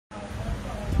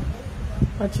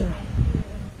Watch out.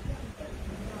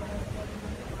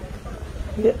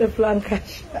 Get the plank.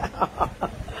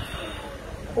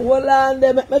 Hold on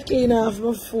there, make me clean off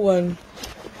my phone.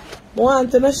 I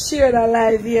want to share the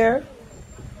live here.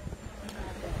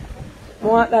 I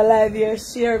want the live here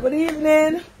share. Good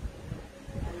evening.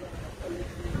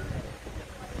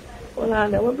 Hold on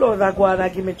there, when blows are going to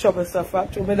give me trouble stuff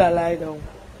up to me that lie down.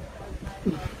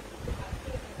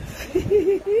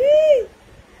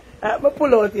 I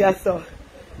pull out here so.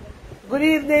 Good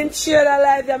evening, share the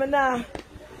live here. I now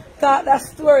thought that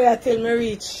story until me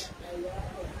reach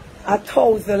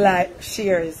 1,000 like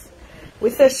shares. We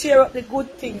say share up the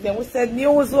good things, then we say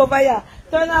news over here.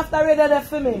 Turn off the radio there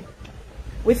for me.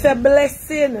 We say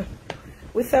blessing.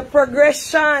 We say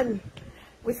progression.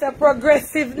 We say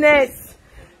progressiveness.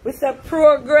 We say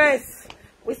progress.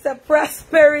 We say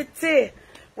prosperity.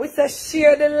 We say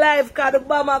share the life because the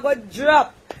bomber got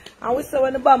drop. And we say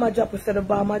when the bomber drop, we say the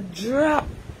bomber drop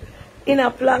in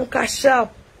a planka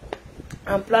shop.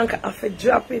 And planka have to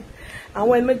drop it. And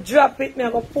when me drop it, me I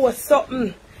go post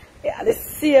something at the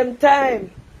same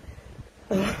time.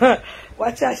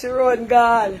 Watch how she run,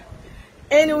 girl.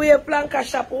 Anyway, planka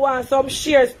shop, we want some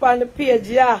shares on the page,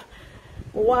 yeah.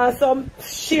 We want some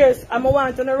shares, and I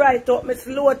want to write up Miss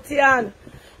Lothian.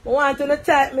 I want to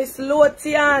type Miss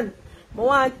Lothian. I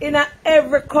want in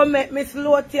every comment Miss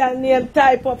Lothian name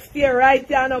type up here, right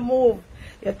here and move.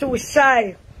 You're too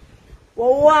shy. We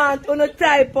want to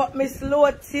type up Miss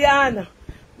Lothian.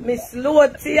 Miss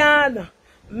Lothian.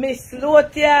 Miss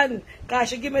Lothian. Because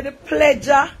she give me the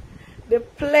pleasure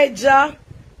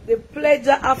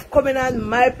of coming on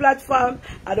my platform.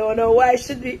 I don't know why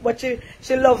she did, but she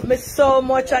loved me so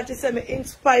much and she said me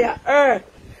inspire her.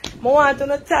 I want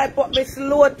to type up Miss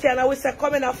Lothian and we say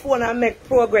come in a phone and make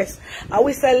progress. And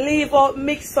we say leave out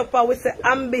mix up and we say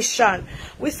ambition.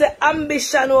 We say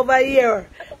ambition over here.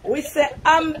 We say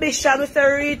ambition. We say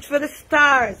reach for the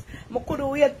stars. I couldn't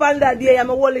wait for that day and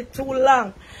I hold it too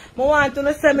long. I want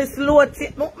to say Miss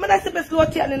Lothian. I say Miss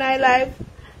Lothian in my life.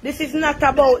 This is not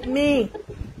about me.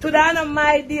 Today on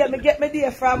my day, I get my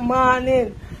day from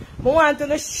morning. I want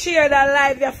to share that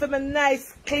live here for my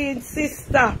nice, clean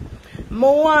sister. I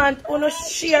want to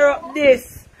share up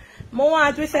this. I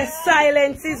want to say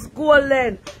silence is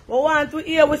golden. I want to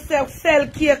hear we say sell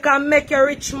cake and make your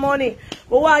rich money.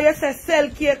 I want you to say sell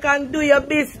cake and do your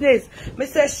business. I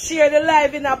say share the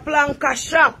live in a planka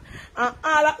shop. And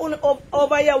all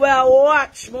over here where I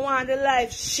watch, I want the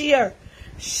live share.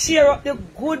 Share up the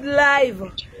good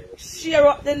live. Share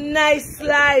up the nice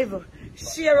live.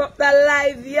 Share up the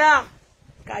live, yeah.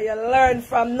 Because you learn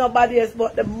from nobody else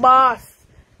but the boss.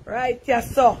 Right here,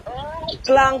 so.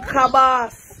 Planka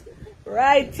boss.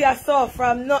 Right here, so.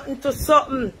 From nothing to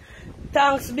something.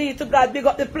 Thanks be to God. Big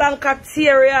up the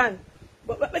Plankatarian.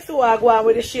 But let me see what I go on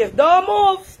with the shape. Don't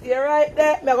move. Stay right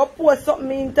there. I'm going to post something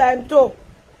meantime too.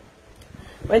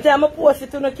 When time I post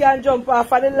it, you can jump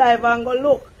off of the live and go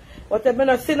look. But if I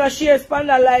don't see no shares on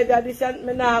the live, this and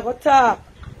I not go talk.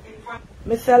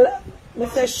 I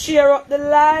say share up the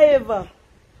live. How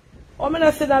I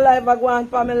not see the live I go on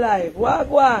for my live? What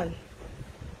go on?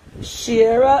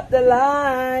 Share up the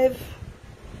live.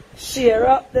 Share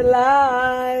up the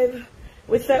live.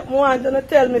 We say want to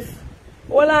tell me.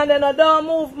 Hold on then, don't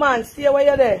move man. Stay where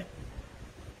you're there.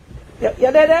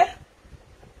 You're there?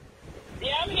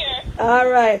 Yeah, I'm here.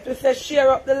 Alright, we say share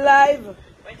up the live.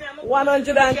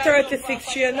 136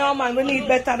 share. No man, we need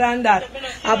better than that.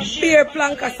 A beer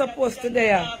planka supposed to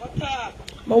there. I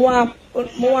want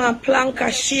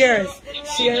planka shares.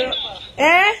 Share.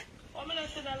 Eh?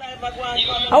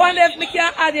 I wonder if we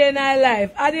can add in our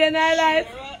live. Add in our live.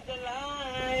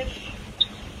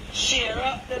 Share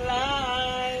up the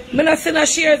live. I don't see no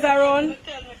shares around.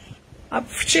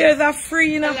 Shares are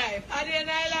free, you know. Add in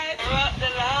our live. Share up the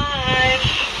live.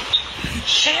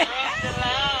 Share up the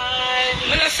live.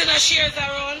 I don't see no shares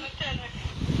around.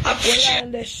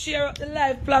 And they share up the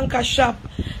live planka shop.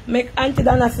 Make Auntie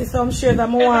Dana see some shares and I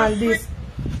want this.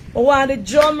 I want the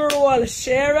drum roll.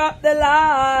 Share up the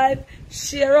live.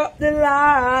 Share up the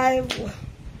live.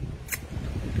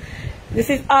 This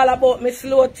is all about Miss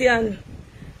Lothian.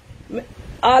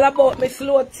 All about Miss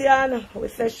Lothian. We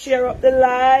say share up the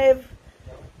live.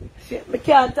 We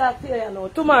can't talk to you now.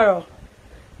 Tomorrow.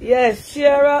 Yes,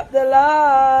 share up the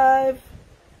live.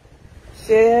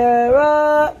 Share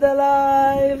up the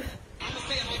live.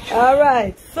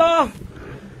 Alright, so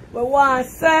we want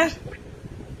to say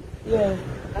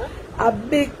a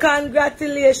big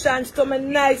congratulations to my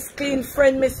nice clean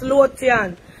friend Miss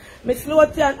Lothian. Miss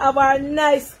Lothian have a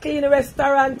nice clean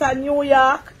restaurant in New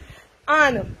York.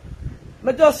 And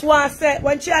I just want to say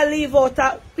when she leave out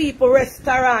a people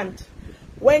restaurant,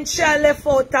 When she left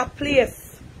out a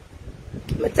place,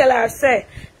 I tell her, say,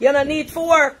 you don't need to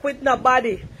work with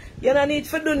nobody. You don't need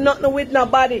to do nothing with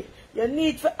nobody. You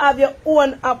need to have your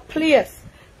own place.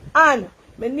 And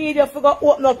I need you to go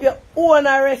open up your own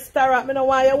restaurant. I don't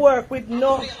want you to work with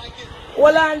no.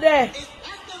 Hold on there.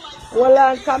 Hold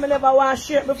on, because I never want to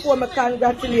share it before I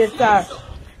congratulate her.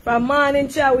 From morning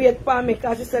she wait for me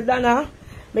because she said, Donna,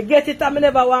 I get it and I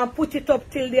never want to put it up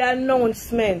till the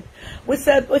announcement. We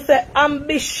said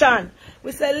ambition.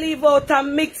 We said leave out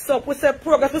and mix up. We said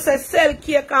progress. We said sell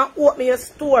cake and open your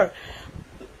store.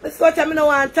 This is what I don't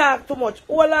want to talk too much.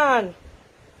 Hold on.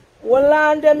 Hold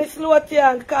on there, Miss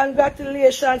Lothian.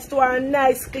 Congratulations to our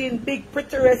nice, clean, big,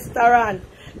 pretty restaurant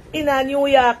in New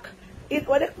York.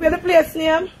 Where the place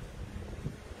name?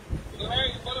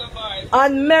 Merrick Boulevard.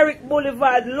 On Merrick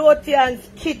Boulevard, Lothian's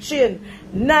Kitchen.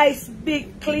 Nice,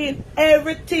 big, clean,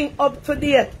 everything up to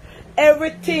date.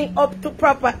 Everything up to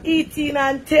proper. Eating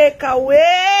and take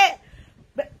away.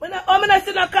 When I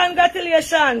say no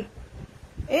congratulations.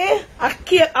 A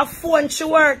cake, a phone she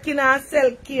working and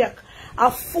sell cake. A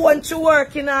phone she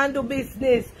working and do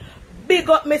business. Big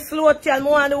up Miss Lothian. I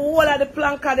want the whole of the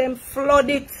plank of them flood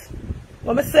it.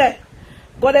 What I say?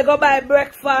 Go buy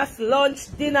breakfast,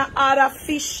 lunch, dinner, order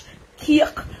fish,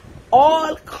 cake,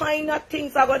 all kind of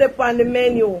things are going to on the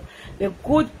menu. The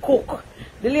good cook,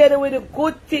 the lady with the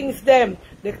good things them,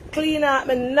 the clean out,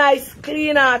 my nice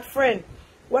clean out friend.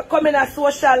 We're coming on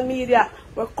social media.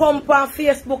 We come on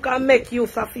Facebook and make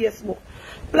use of Facebook.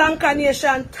 Planka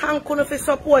Nation, thank you for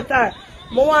support her.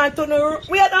 I want to know,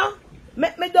 wait now,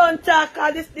 make me don't talk,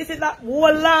 this is a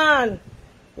hold on.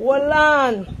 Hold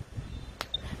on.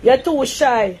 You're too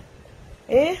shy.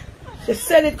 She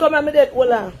said it, come and me dead, hold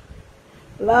on.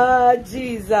 Lord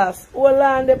Jesus. Hold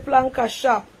on the planka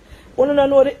shop. You don't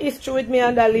know the history with me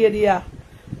and that lady here.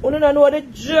 You don't know the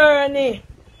journey.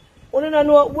 You don't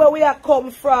know where we are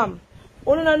come from.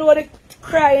 You don't know the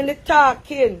crying, the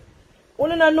talking. You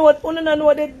don't know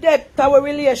the depth of our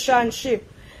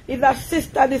relationship. It's a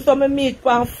sister this one I meet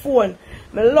on phone.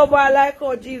 I love her like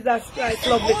how Jesus Christ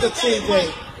love little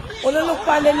children. You don't look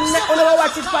on the you don't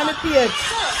watch it on the page.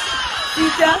 See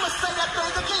that?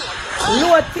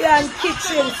 Lothian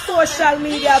Kitchen, social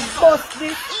media, bust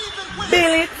this,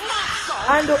 build it,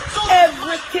 and do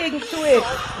everything to it.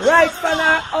 Right from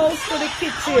our house to the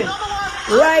kitchen.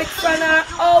 Right from our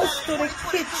house to the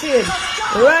kitchen.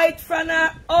 Right from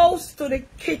our house to the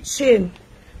kitchen.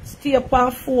 Stay up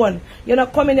on phone. You're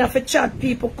not coming here for chat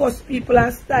people, cuss people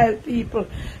and style people.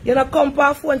 You're not come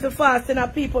on phone to fast in a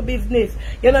people business.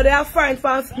 You know they are fine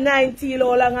for 19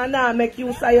 how long and now make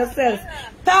use of yourself.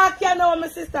 Talk you know my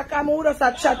sister, come with us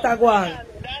a chat go on.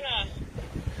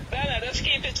 Donna, just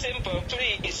keep it simple,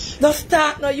 please. Just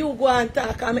talk now, you go and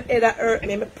talk and my head hurt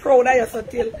me. I'm proud of you so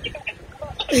till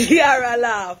you're a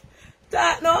laugh.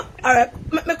 Talk now. Alright,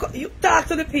 you talk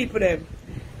to the people then.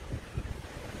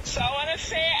 So I want to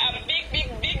say a big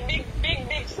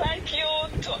thank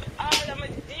you to all of my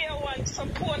dear one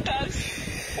supporters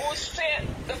who see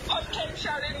the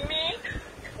potential in me,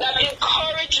 that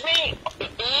encourage me,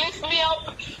 lift me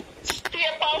up, stay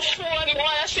up on phone. I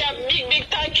want to say a big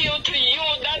thank you to you,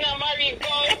 Donna Marie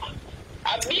Go.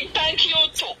 A big thank you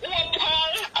to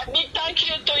Opal. A big thank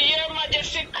you to Your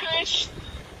Majesty Chris.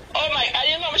 Oh my, I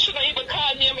didn't know I shouldn't even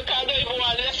call name because I don't even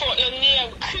want to left out the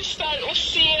name. Crystal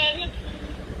Hussein.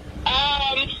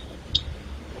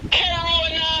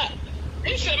 Carolina,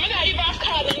 listen, I'm not even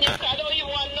calling you because I don't even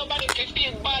want nobody to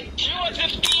feel bad.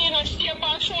 Josephine, I stay up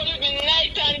on phone with me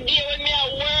night and day when me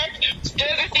at work.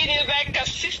 Josephine is like a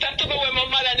sister to me when my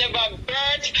mother never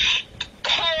birthed.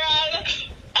 Coral,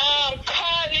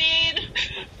 Colleen,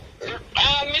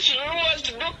 Miss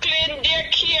Rose, Brooklyn,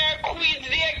 Daycare, Queens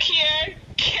Daycare,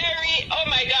 Kerry. Oh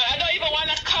my God, I don't even want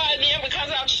to call name because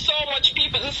I have so much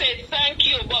people to say thank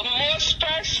you. But most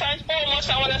first and foremost,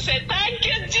 I want to say thank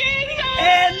you, Jesus.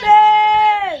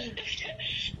 Amen.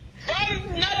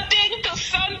 From nothing to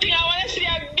something, I want to say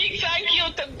a big thank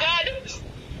you to God,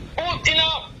 who, you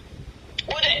know,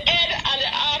 with the head and the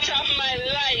heart of my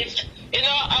life. You know,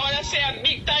 I want to say a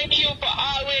big thank you for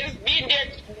always being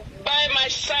there by my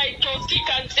side through thick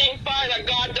and thin. Father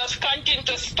God, just continue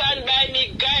to stand by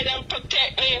me, guide and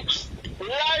protect me.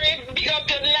 Larry, big up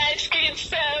your nice clean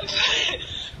self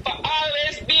for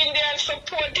always being there and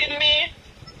supporting me.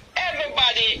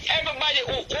 Everybody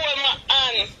who hold my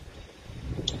hand.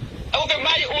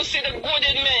 Everybody who see the good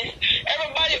in me.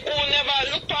 Everybody who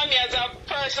never look on me as a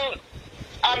person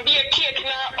and be a cake in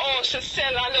our house to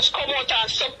sell and just come out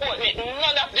and support me.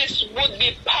 None of this would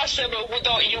be possible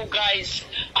without you guys.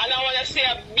 And I want to say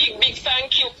a big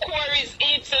thank you. Corey's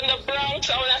Eats in the Bronx.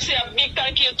 I want to say a big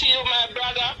thank you to you, my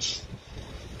brother.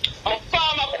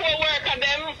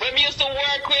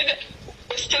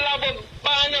 still have a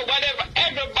banner, whatever,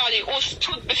 everybody who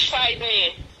stood beside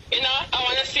me. You know, I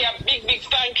want to say a big, big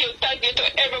thank you. Thank you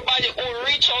to everybody who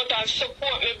reach out and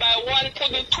support me by one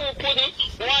pudding, two pudding,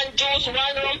 one juice,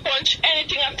 one rum punch,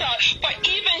 anything at all. But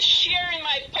even sharing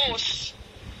my posts,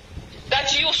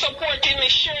 that you supporting me,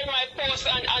 sharing my posts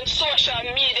on social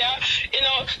media, you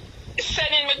know,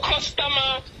 sending me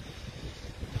customer,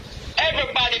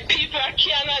 everybody, people in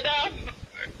Canada,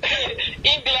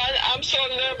 England, I'm so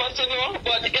nervous, you know,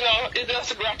 but, you know, it's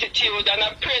just gratitude, and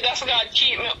I pray that God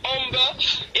keep me humble,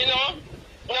 you know,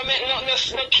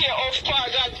 no care how far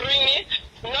God bring me,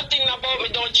 nothing about me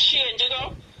don't change, you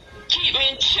know, keep me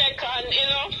in check, and, you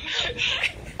know,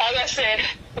 as I said,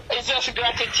 it's just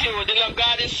gratitude, you know,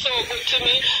 God is so good to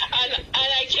me, and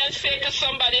I can say to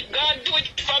somebody, if God do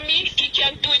it for me, He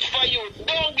can do it for you.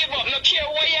 Don't give up, no care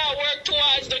what you work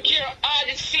towards, no care how hard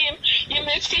it seems, you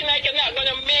may seem like you're not going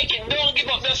to make it, don't give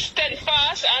up, just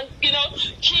steadfast, and, you know,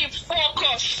 keep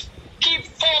focused. Keep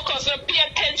focused and pay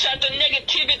attention to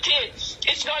negativity.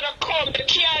 It's going to come. You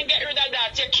can't get rid of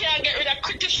that. You can't get rid of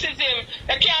criticism.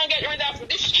 You can't get rid of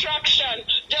distraction.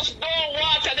 Just don't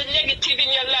water the negative in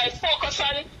your life. Focus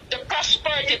on the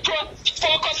prosperity.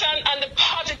 Focus on the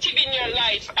positive in your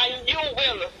life, and you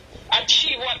will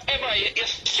achieve whatever you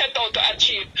set out to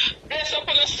achieve. Bless up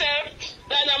on yourself.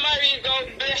 Dana Marie,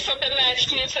 God bless up the nice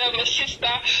to yourself, my sister.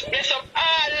 Bless up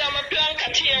all of my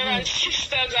Blancatier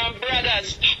sisters and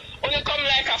brothers. When you come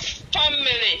like a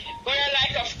family, we're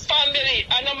like a family,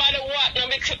 and no matter what, you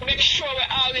make sure we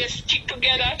always stick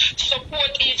together,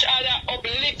 support each other,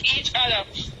 uplift each other.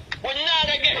 We're not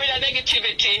going to get rid of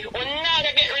negativity. We're not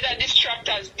going to get rid of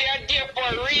distractors. They are there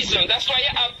for a reason. That's why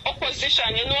you have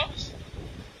opposition, you know.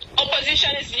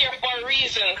 Opposition is there for a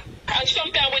reason. And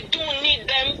sometimes we do need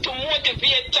them to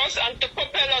motivate us and to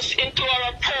propel us into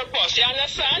our purpose. You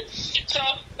understand? So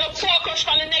don't focus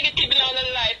on the negative in our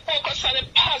life. Focus on the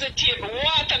positive.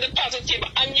 Water the positive,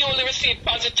 and you will receive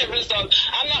positive results.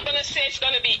 I'm not going to say it's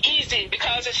going to be easy,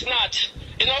 because it's not.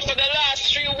 You know, for the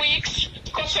last 3 weeks,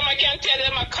 customer can tell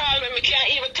them I call me. We can't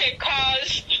even take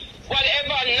calls. Whatever,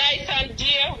 night and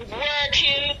day,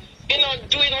 working, you know,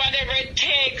 doing whatever it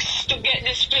takes to get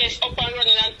this place up and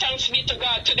running. And thanks be to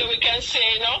God, today we can say,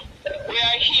 you know, we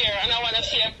are here. And I want to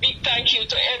say a big thank you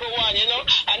to everyone, you know.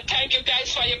 And thank you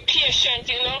guys for your patience,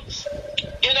 you know.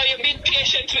 You know, you've been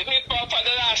patient with me for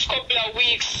the last couple of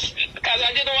weeks, because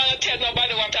I didn't want to tell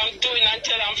nobody what I'm doing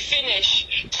until I'm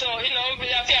finished. So, you know, we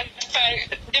have to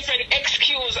find different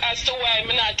excuse as to why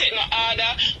I'm not taking no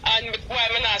order and why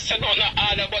I'm not sending out no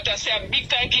order. But I say a big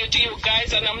thank you to you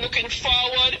guys, and I'm looking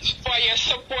forward for your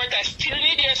support. I still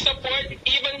need your support,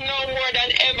 even now more than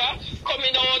ever.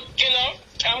 Coming out, you know,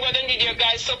 I'm going to need your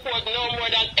guys' support no more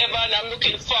than ever, and I'm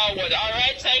looking forward. All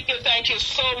right? Thank you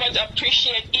so much. I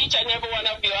appreciate each and every one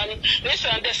of you. And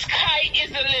listen, the sky is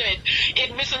the limit.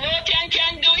 If Miss Lothian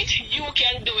can do it, you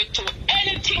can do it too.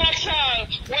 Anything at all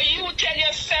where you tell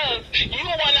yourself you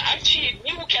want to achieve,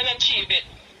 you can achieve it.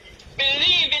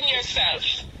 Believe in yourself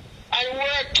and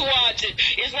work towards it.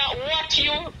 It's not what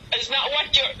you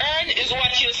earn, it's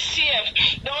what you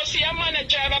save. Don't see a man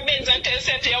drive a Benz and tell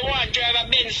yourself you want to drive a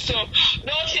Benz. So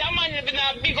don't see a man live in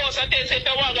a big house and tell yourself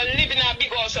you want to live in a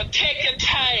big house. So take your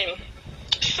time.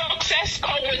 Success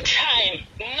comes with time.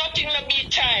 Nothing will be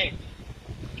time.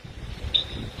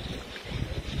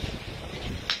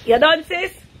 You done,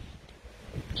 sis?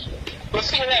 I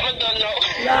feel like I don't know.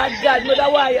 Lord God,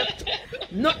 mother, why you?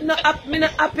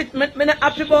 Me not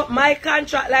happy about my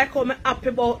contract like how me happy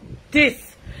about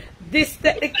this. This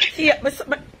take the cake. Me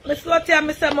Slotty and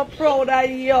me say I'm proud of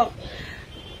you. No.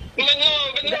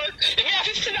 If you have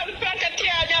to sit on the back of the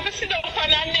yard, you have to sit up on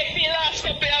her neck for the last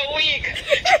couple of weeks.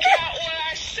 She can't hold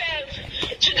herself.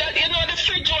 She does, you know, the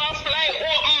fridge will fly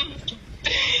open.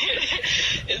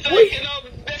 It's like, you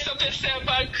know, bless up yourself,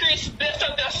 and Chris, bless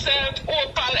up yourself,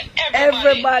 Opal,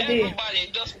 everybody.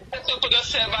 Just bless up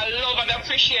yourself. I love and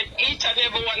appreciate each and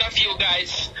every one of you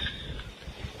guys.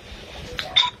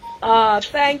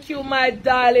 Thank you, my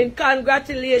darling.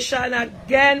 Congratulations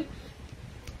again.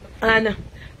 And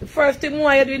the first thing we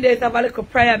want you doing there is have a little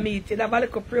prayer meeting, have a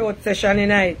little prayer session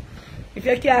tonight. If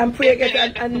you can pray,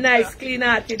 get a nice,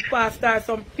 clean-hearted pastor,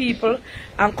 some people,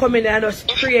 and come in there and just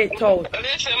pray it out.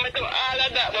 Listen, I do all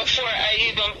of that before I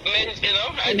even meant, you know,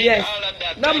 I did yes. all of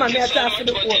that. No, man, Thank you so much, to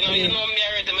the but, you know me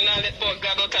already, I'm not let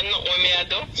God out and not what me I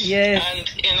do. Yes.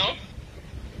 And, you know.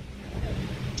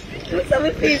 Look at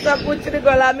me face and put to the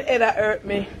girl and my head that hurt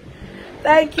me.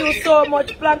 Thank you so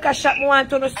much, Blanca Shop. I want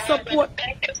to support.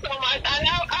 Thank you so much. And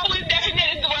I will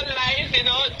definitely do a live, you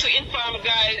know, to inform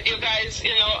you guys,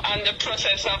 you know, on the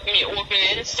process of me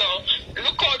opening. So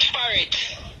look out for it.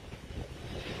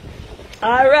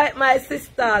 Alright, my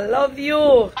sister. Love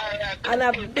you. And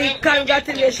a big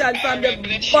congratulations from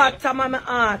the bottom of my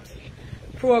heart.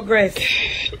 Progress.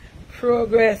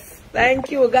 Progress. Thank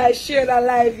you, guys. Share that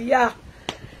live, yeah.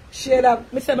 Share that.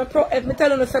 If me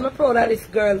tell you, I'm proud of this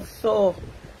girl. So,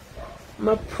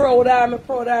 I'm proud of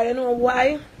her. You know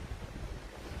why?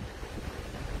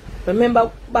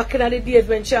 Remember back in the days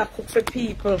when she cooked for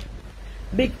people.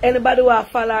 Big, anybody who have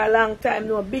followed her a long time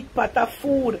know, big pot of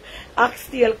food,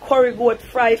 oxtail, curry goat,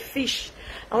 fried fish.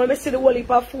 And when I see the whole heap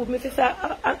of food, I say,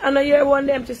 and I hear one of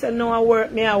them, she said, no, I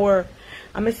work.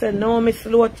 And I said, no, Miss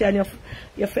Lothian,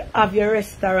 you have your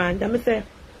restaurant. And I say,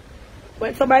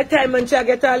 when somebody time when she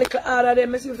get a little order,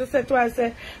 then I used to say to her, I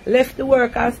say, left the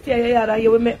work and stay here and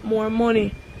you will make more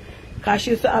money. Because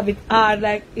she used to have it hard,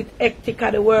 like it hectic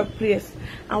at the workplace.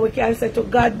 And we can say, to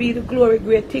God be the glory,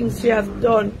 great things she has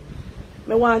done.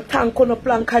 I want to thank on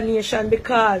Planka Nation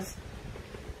because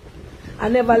I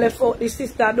never left out the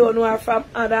sister. I don't know her from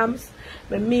Adams.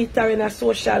 I meet her in a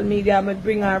social media. I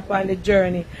bring her up on the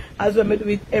journey as well I do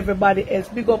with everybody else.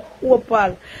 Big up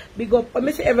Opal. Big up.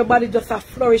 I say everybody just a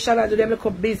flourish and do them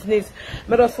little business.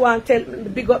 I just want to tell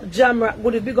big up Jamra.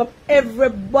 Good, big up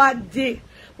everybody.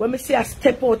 When we see a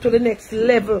step out to the next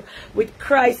level with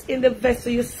Christ in the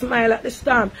vessel, you smile at the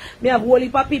storm. Me have a whole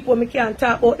heap of people me can't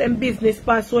talk about them business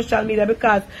on social media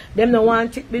because them don't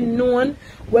want it be known.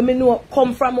 When me know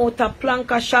come from out a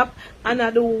planka shop and I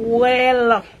do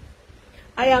well.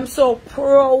 I am so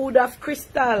proud of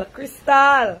Crystal.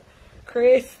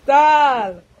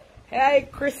 Hey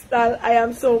Crystal, I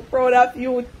am so proud of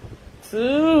you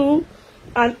too.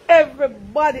 And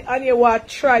everybody on here will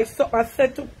try something. I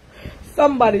said to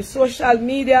somebody, social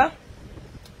media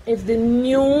is the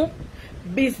new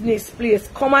business place.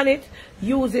 Come on it,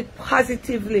 use it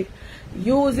positively.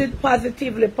 Use it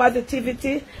positively.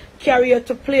 Positivity carry you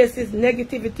to places.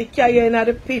 Negativity carry you in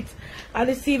the pit. And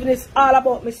this evening is all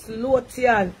about Miss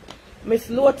Lothian. Miss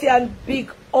Lothian, big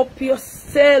up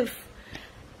yourself.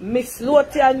 Miss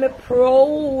Lothian, me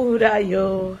proud of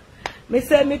you. Me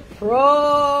say me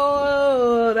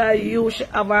proud of you. She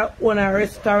have her own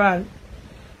restaurant.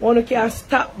 One can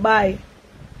stop by.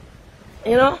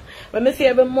 You know? When I see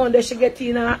every Monday she get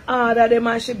in and order them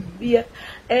and she be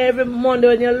every Monday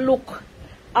when you look,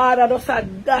 order does a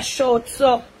dash out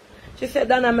so. She said,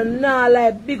 Dana, me nah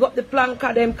like big up the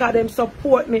Planka them because them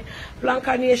support me.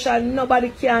 Planka Nation, nobody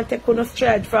can take no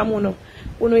stride from uno.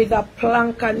 Uno is a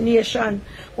Planka Nation.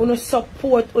 Uno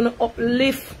support, uno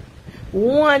uplift.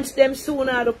 Once them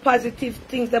sooner the positive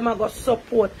things them are going to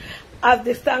support. As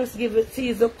the Thanksgiving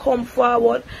season come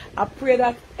forward, I pray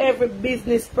that every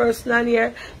business person on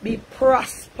here be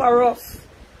prosperous.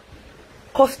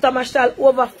 Customers shall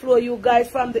overflow you guys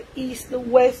from the east, the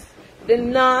west, the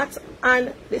north,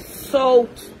 and the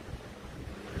south.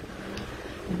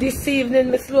 This evening,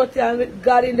 Miss Lothian, with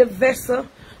God in the vessel,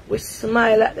 we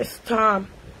smile at the storm.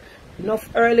 Enough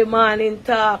early morning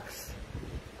talks.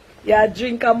 Yeah,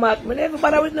 drink a mac. I never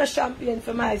bother with no champagne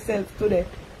for myself today.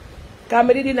 Because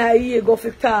I didn't a year go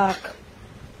for talk.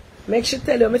 Make sure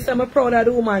tell you, I'm proud of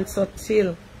the woman so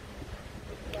chill.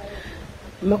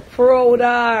 I'm proud of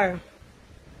her.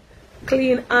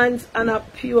 Clean hands and a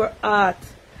pure heart.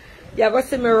 You're going to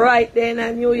see me right there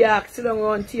in New York, sit down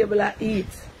around table and eat.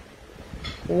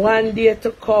 One day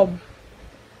to come.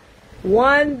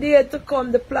 One day to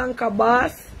come, the Planka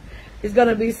boss is going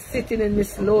to be sitting in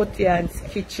Miss Lothian's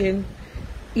kitchen,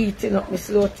 eating up Miss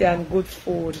Lothian good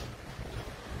food.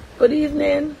 Good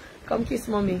evening. Come kiss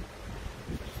mommy.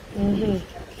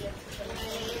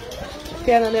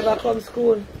 Tiana never come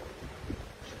school.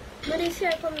 But this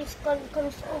year come school,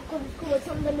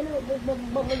 something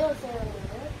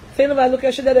say never look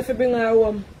at she there if you bring her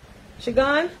home. She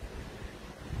gone?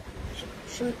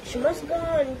 She must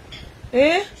gone.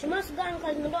 Eh? She must gone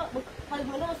because I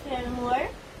don't see her anymore.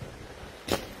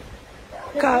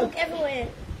 Look everywhere.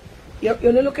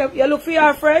 You look for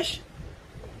your fresh?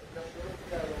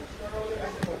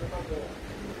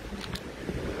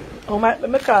 Oh,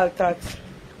 me call that.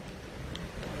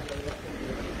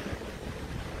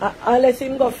 Unless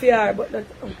him go for her, but not.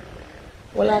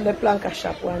 Well, on the Planka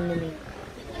shop 1 minute.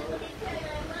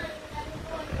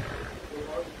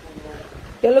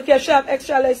 You look at shop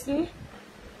extra lesson?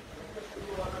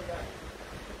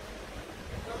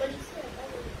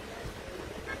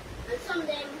 And some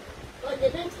them, but the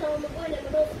next time I'm going, I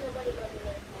don't see nobody going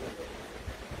there.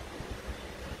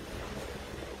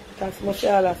 That's much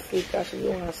all asleep because she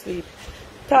don't want to sleep.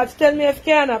 Tots, tell me if you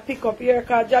can pick up here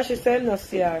because Josh is saying no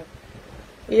see her.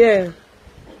 Yeah.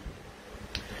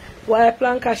 Why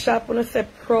Planka shop when I say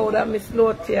proud of Miss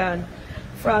Lothian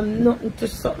from nothing to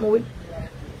something with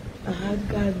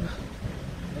God.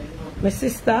 My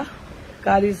sister,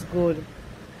 God is good.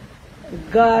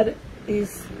 God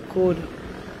is good.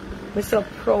 I'm so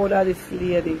proud of this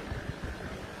lady.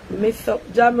 Miss up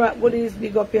Jamra, goodies,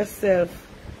 big up yourself.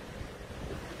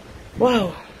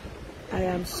 Wow. I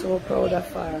am so proud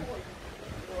of her.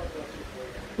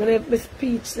 I'm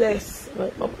speechless.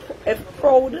 I'm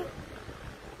proud.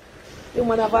 The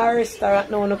one of our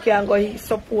restaurant now, you can go eat,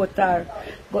 support her.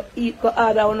 Go eat, go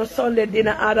order on a Sunday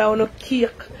dinner, order on a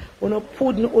cake, on a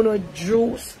pudding, on a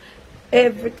juice.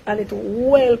 Everything, and it's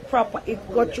well proper.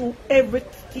 It go through every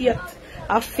state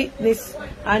of fitness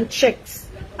and checks.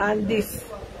 And this,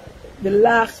 the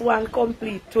last one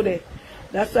complete today.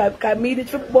 That's why I made it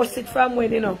to bust it from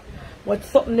when, you know. But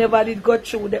something never did go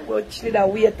through. They did a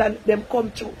wait and them come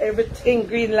through everything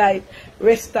green light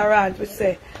restaurant. We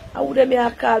say, how would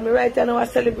they call me right now our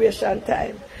celebration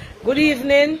time? Good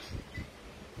evening.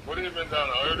 Good evening, Dana.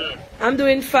 How are you doing? I'm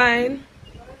doing fine.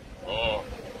 Oh,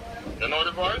 you know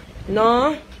the voice?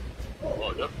 No.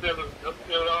 Oh, just still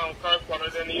correspond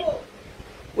with Denise.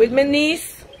 With my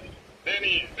niece?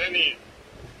 Denise.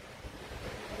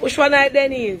 Which one are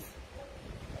Denise?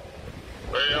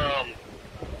 Well,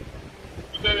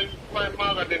 Denise, my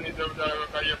mother, Denise,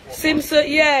 Simpson,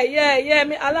 yeah.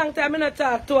 Me, a long time I not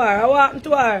talk to her. What happened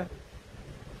to her?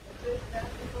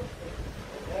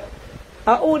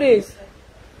 Who this?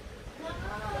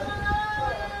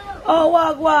 Oh,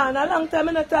 Wagwan. A long time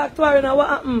I not talk to her. You know what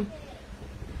happened?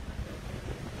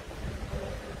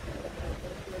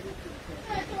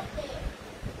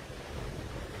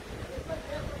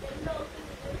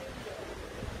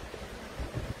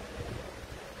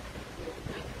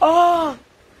 Oh,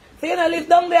 so you live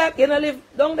down there? You live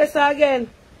down there again?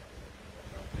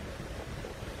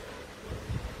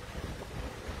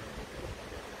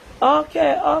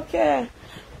 Okay.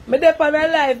 Me dey on my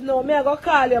life now. Me I go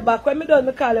call you back. When me done,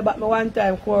 me call you back. Me one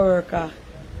time co-worker.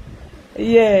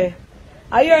 Yeah.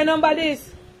 Are you your number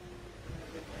this?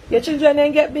 Your children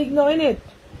ain't get big now, innit?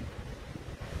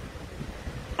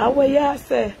 And what you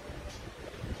say?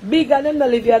 Big and them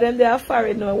not live here. Them they are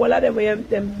foreign now. All of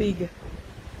them big.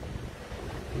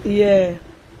 Yeah.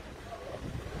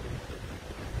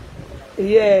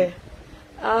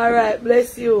 Alright,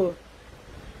 bless you.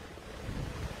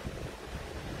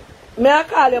 May I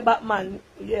call you back, man?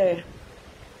 Yeah.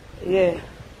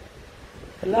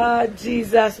 Lord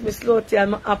Jesus, Miss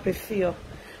Lothian, I'm happy for you.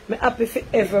 I'm happy for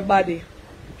everybody.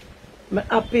 I'm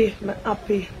happy.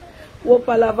 Hope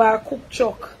I love our cook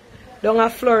truck down in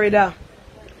Florida.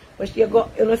 But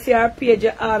you see our page,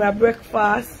 you order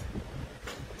breakfast.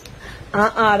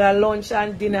 And order lunch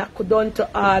and dinner. Could done to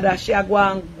order. She are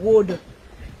going good.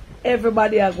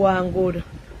 Everybody are going good.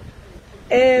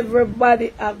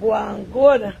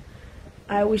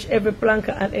 I wish every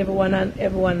planker and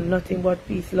everyone nothing but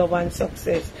peace, love and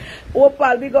success.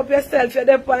 Opal, big up yourself. You're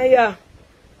there on here.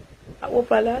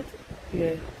 Opal, that?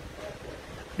 Yeah.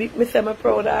 Big me say I'm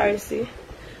proud of her, see.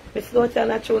 Miss Lothian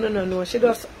not true, no. She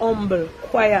just humble,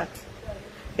 quiet.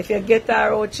 If you get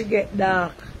her out, she get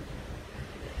dark.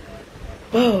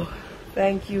 Oh,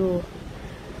 thank you.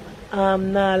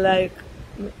 Now like,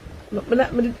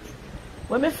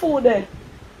 when my food there,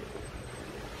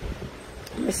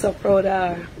 I'm so proud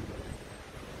of her.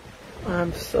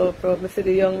 I'm so proud. I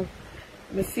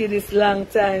see this long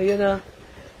time, you know.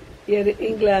 Yeah, the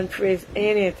England phrase,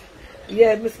 ain't it?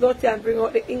 Yeah, Miss Lothian bring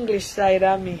out the English side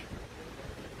of me.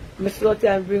 Miss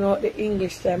Lothian bring out the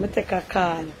English side. I take a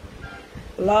call.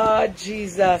 Lord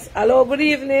Jesus. Hello, good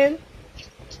evening.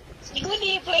 Good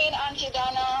evening, Auntie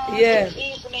Donna. Yeah. Good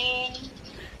evening.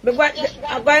 I'm going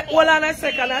to hold on a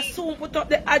second. I soon put up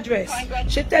the address.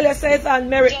 She tell you say it's on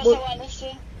Merit.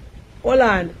 Hold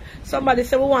on. Somebody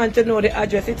said we want to know the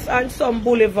address. It's on some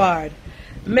boulevard.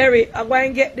 Mary, I'm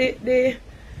going to get the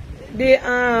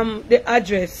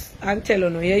address and tell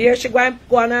her. Yeah, she going to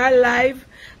go on her live,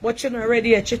 but she's not ready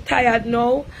yet. She's tired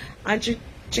now, and she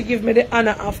give me the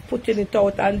honor of putting it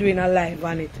out and doing a live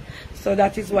on it. So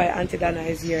that is why Auntie Dana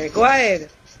is here. Go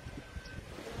ahead.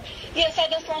 Yes, I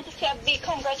just want to say a big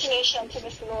congratulations to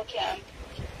Miss Lothian.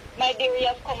 My dear, you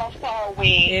have come a far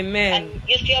way. Amen. And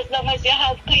you see, as long as you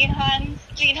have clean hands,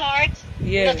 clean heart,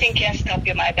 yes, nothing can stop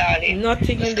you, my darling.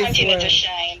 Nothing just in this continue world to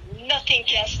shine. Nothing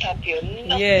can stop you.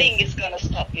 Nothing yes, is going to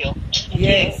stop you.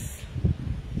 Yes.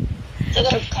 So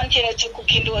just continue to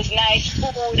cooking those nice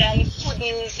food and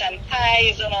puddings and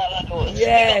pies and all of those.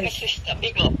 Yes. Big up, my sister.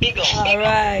 Big up. All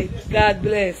right. God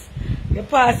bless. You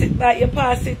pass it back. You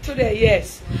pass it today.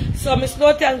 Yes. So Miss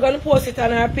Lothian going to post it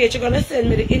on her page. You're going to send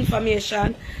me the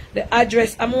information, the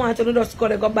address. I'm want to just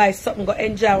go buy something, go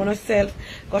enjoy yourself,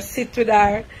 go sit with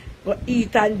her, go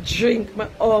eat and drink.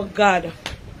 Oh God.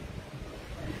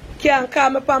 Can't call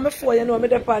me upon my phone, you know me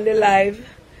up on the live.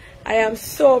 I am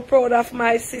so proud of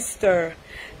my sister.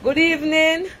 Good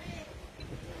evening.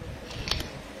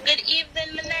 Good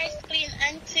evening, my nice clean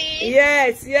auntie.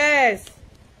 Yes, yes.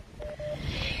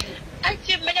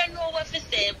 Auntie, I don't know what to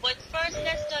say, but first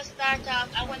let's just start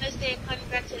off. I want to say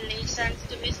congratulations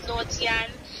to Miss Lothian.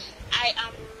 I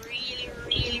am really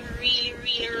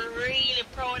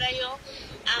proud of you.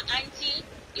 Auntie,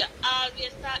 you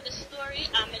always start the story.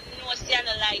 I'm no saying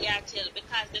a lie you tell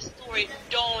because the story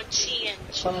don't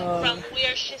change from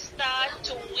where she started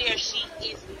to where she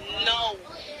is now.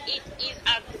 It is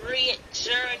a great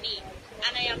journey.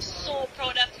 And I am so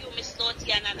proud of you, Miss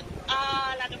Lothian, and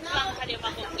all of the plans of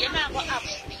them. You're not going to have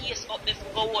space up there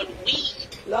for go 1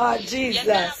 week. Lord Jesus.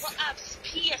 You're not going to have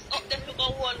space up there for go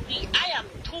 1 week. I am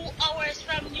 2 hours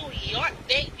from New York,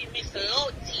 baby, Miss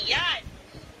Lothian.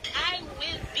 I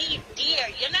will be there.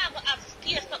 You're not going to have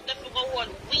space up there for go 1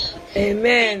 week.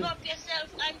 Amen. Pick up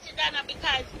yourself, Auntie Dana,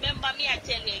 because remember me, I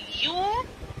tell you,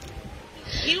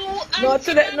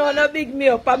 no big me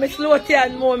up. I'm Miss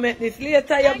Lothian moment. This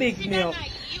later you big me up.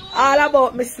 All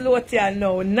about Miss Lothian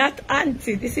now, not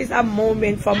Auntie. This is a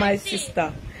moment for my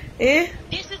sister. Eh?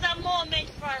 This is a moment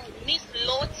for Miss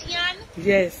Lothian.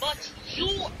 Yes. But you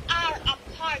are a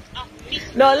part of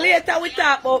Miss No, Lothian. later we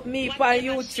talk about me on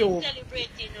YouTube.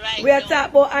 Right We are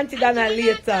talking about Auntie Dana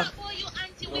later.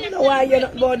 I don't know why you're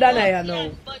not about Dana, you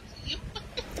know.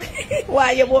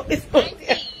 Why you about Miss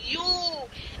Lothian?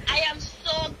 I am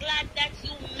so glad that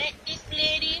you met this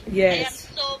lady. Yes. I am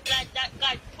so glad that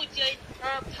God put you in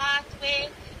her pathway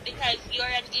because you're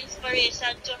an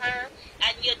inspiration to her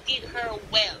and you did her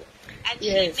well. And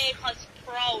yes. she made us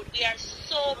proud. We are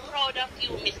so proud of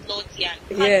you, Miss Lothian.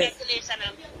 Yes. Congratulations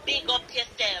and big up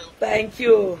yourself. Thank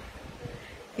you.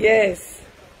 Yes.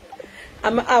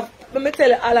 Let me tell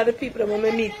you all of the people that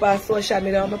I meet by social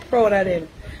media, I'm proud of them.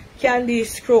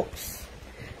 Candice Crooks.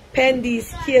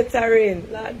 Pendy's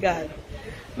Catering, Lord God.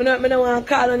 I don't want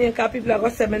to call on you because people are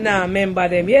going to say I don't remember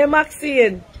them. Yeah,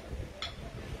 Maxine?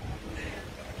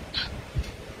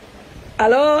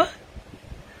 Hello?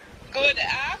 Good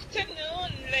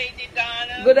afternoon, Lady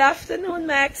Donna. Good afternoon,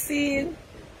 Maxine.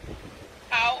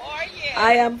 How are you?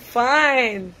 I am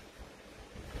fine.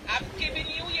 I'm giving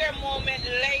you your moment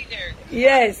later.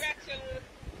 Yes.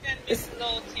 Congratulations, Miss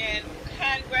Lothian.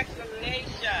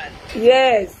 Congratulations.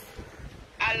 Yes.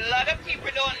 A lot of people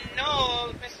don't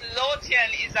know Miss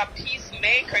Lothian is a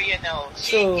peacemaker, you know.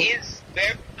 She True. is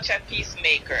very much a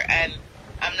peacemaker. And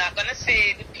I'm not going to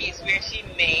say the peace where she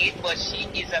made, but she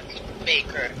is a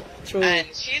peacemaker. True. And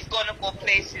she's going to go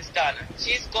places, Donna.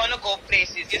 She's going to go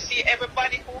places. You see,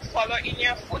 everybody who follow in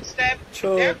your footsteps,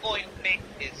 True. they're going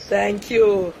places. Thank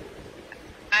you.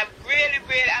 I'm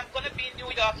going to be in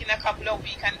New York in a couple of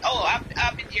weeks. And,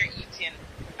 I'll be there eating.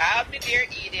 I'll be there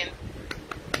eating.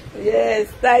 Yes,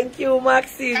 thank you,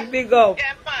 Maxine. Big up.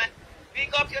 Yeah, man.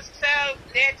 Big up yourself.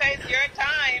 Later is your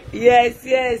time. Yes,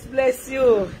 yes. Bless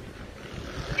you.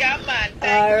 Yeah, man. Thank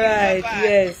all you. right, Bye-bye.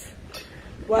 yes.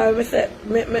 Well, me say,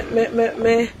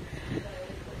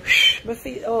 me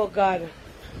see, oh God.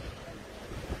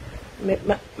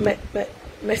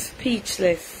 Me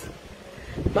speechless.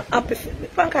 Me happy.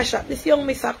 Panka shop. This young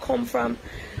miss I come from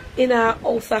in her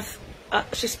house.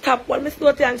 She stopped. Well, Miss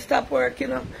Lothian stop work, you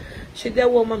know. She the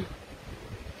woman.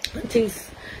 And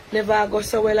things never go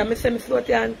so well. And I say, Miss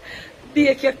Lothian,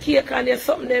 bake your cake and there's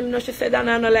something them. You know, she said, I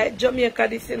don't know, like Jamaica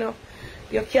this, you know.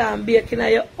 You can't bake in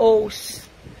your house.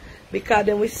 Because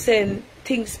then we send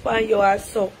things for you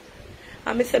also.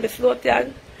 And I say, Miss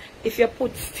Lothian, if you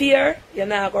put fear, you're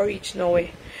not going to reach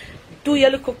nowhere. Do your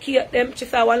little cake them. She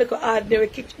said, one little ordinary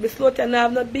kitchen. Miss Lothian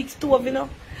have no big stove, you know.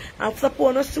 And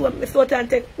suppose no so Miss Lothian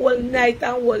take all night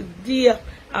and all day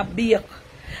a bake.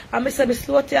 And I said, Miss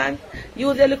Lothian,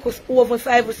 use a little oven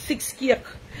 5 or 6 cake.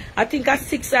 I think a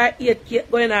 6 or 8 cake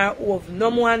go in our oven.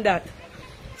 No more than that.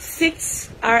 6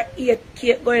 or 8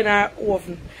 cake go in our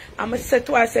oven. And I said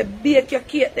to her, I said, bake your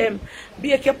cake them.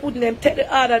 Bake your pudding them. Take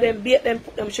the order them. Bake them.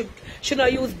 Put them. She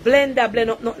not use blender. Blend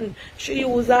up nothing. She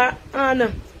use her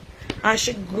hand. And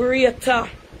she grate her.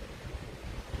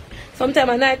 Sometimes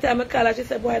at night time I call her, she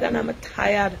said, boy, then I'm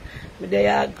tired. But they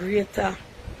are greater.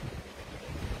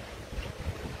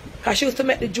 Because she used to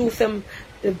make the juice them,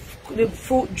 the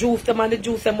fruit juice them and the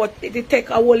juice them, but it take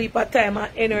a whole heap of time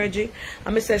and energy.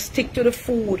 And I say, stick to the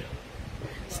food.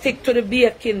 Stick to the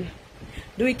baking.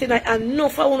 Do it in a, and no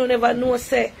for one never know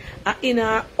say in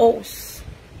our house.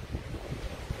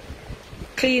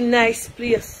 Clean, nice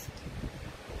place.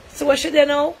 So what should they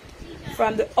know?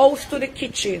 From the house to the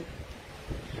kitchen.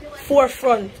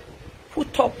 Forefront,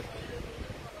 put up,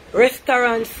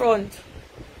 restaurant front,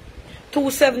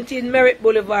 217 Merritt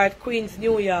Boulevard, Queens,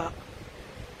 New York.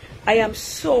 I am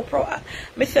so proud.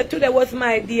 I said today was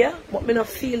my day, but I don't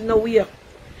feel nowhere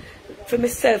for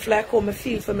myself like how I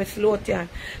feel for Miss Lothian.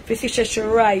 For see she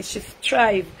rise, she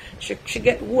thrive, she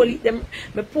get holy. Them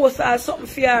me post her something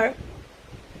for her.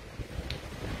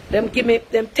 Them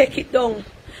take it down.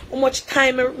 How much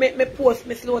time me post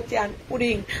Miss Lothian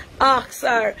pudding, ask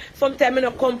her. Sometimes I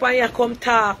don't come and come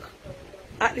talk.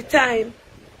 At the time,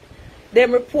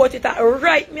 them report it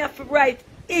right. Me have to write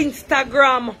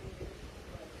Instagram.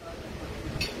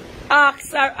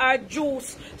 Ask her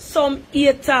juice, some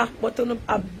eater, but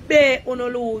a bear on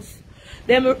lose.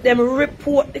 Them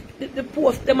report the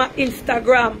post them at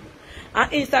Instagram.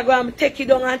 And Instagram take it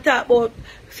down and talk about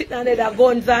sitting under the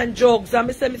guns and drugs. And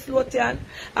I say, Miss Lothian,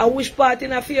 I wish part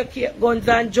in a fake guns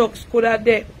and drugs could have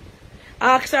there.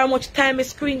 Ask her how much time I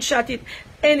screenshot it.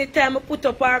 Anytime I put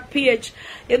up our page.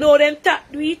 You know them talk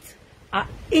do it?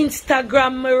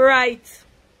 Instagram me write.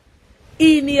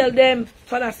 Email them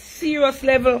for a serious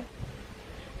level.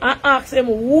 And ask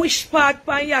them which part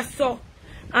pan yaso.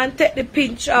 And take the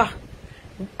pinch a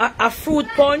fruit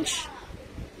punch,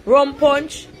 rum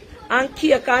punch, and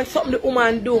cake and something the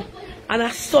woman do. And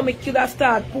I saw me kid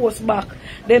start post back.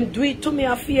 Them do it to me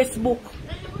on Facebook.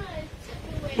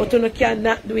 But you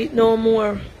cannot do it no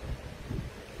more.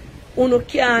 You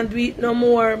can't do it no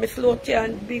more. Miss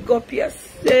Lothian, big up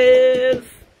yourself.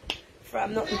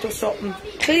 From nothing to something.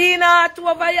 Clean out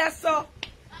over here, so.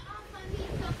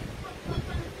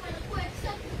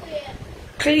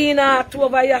 Clean out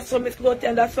over here, so Miss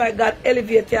Lothian. That's why God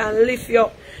elevate you and lift you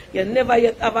up. You never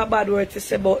yet have a bad word to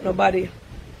say about nobody.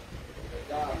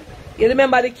 You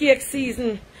remember the cake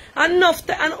season. Enough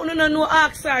and you don't know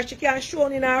ask her, she can show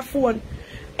in her phone.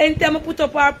 Anytime I put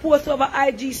up her post over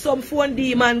IG, some phone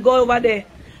demon go over there.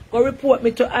 Go report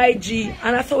me to IG.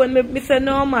 And I saw when me say,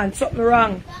 no man, something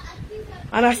wrong.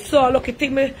 And I saw, look, I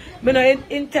think me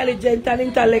not intelligent and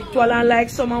intellectual and like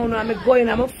someone, and I go in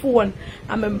on my phone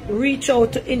and I reach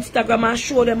out to Instagram and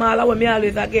show them all how me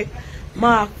always I get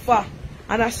marked for.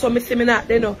 And I saw me say me not,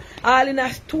 they know. All in a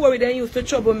story they used to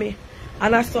trouble me.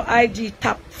 And I saw IG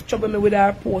tap trouble me with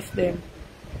our post them.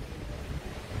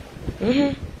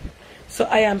 So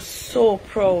I am so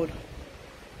proud.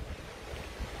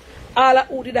 All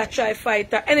who did I try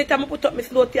fight her. Anytime I put up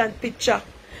Miss Lothian picture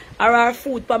or our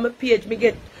food on my page, me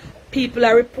get people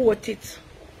I report it.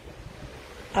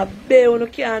 I bet you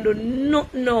can't do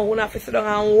nothing now. You have to sit down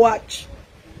and watch.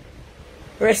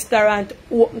 Restaurant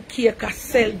open cake, I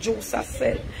sell juice, I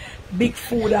sell big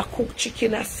food, I cook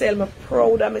chicken, I sell. I'm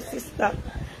proud of my sister.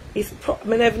 I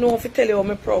never know if I tell you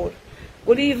I'm proud.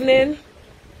 Good evening.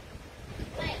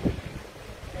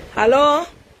 Hello?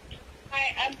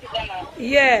 Hi, Auntie Donna.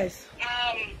 Yes.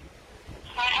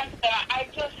 Hi, Auntie Donna. I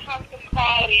just have to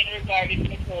call in regarding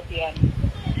Miss Lothian.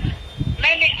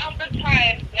 Many of the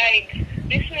times, like,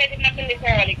 this lady not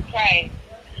literally cry.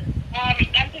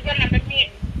 Auntie Donna,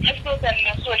 I spoke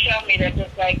on social media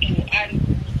just like you, and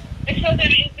Miss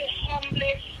Lothian is the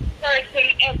humblest person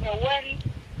ever. When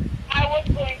I was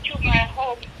going through my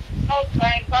house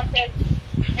buying process,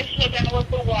 Miss Lothian was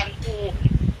the one who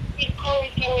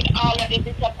encouraged me with all of the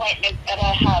disappointments that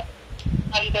I had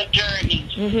on the journey.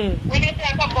 When you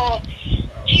talk about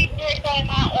cheap bread and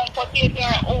our own potato,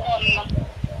 our own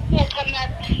coconut,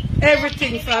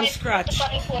 everything from scratch.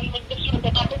 I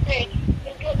say,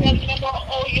 remember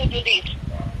how you do this.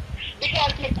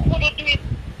 Because we couldn't do it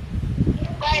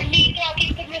by me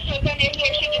talking to Miss Lothian, and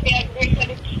here she did a great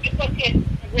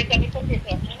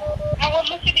potato. I want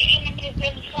to see the enemies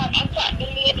in front and talk the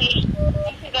lady.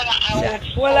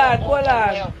 Hold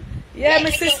on. Yeah,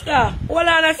 my sister. Hold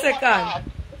on a second.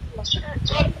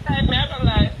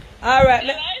 Alright.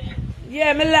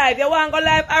 Yeah, me live. You want to go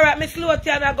live? Alright, Miss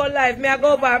Lothian, I go live. Me I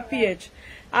go over her page.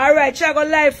 Alright, she go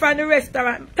live from the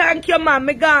restaurant. Thank you, ma'am.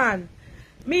 Me gone.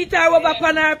 Meet her over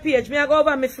on her page. Me I go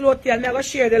over Miss Lothian. Me I go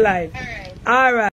share the live. Alright.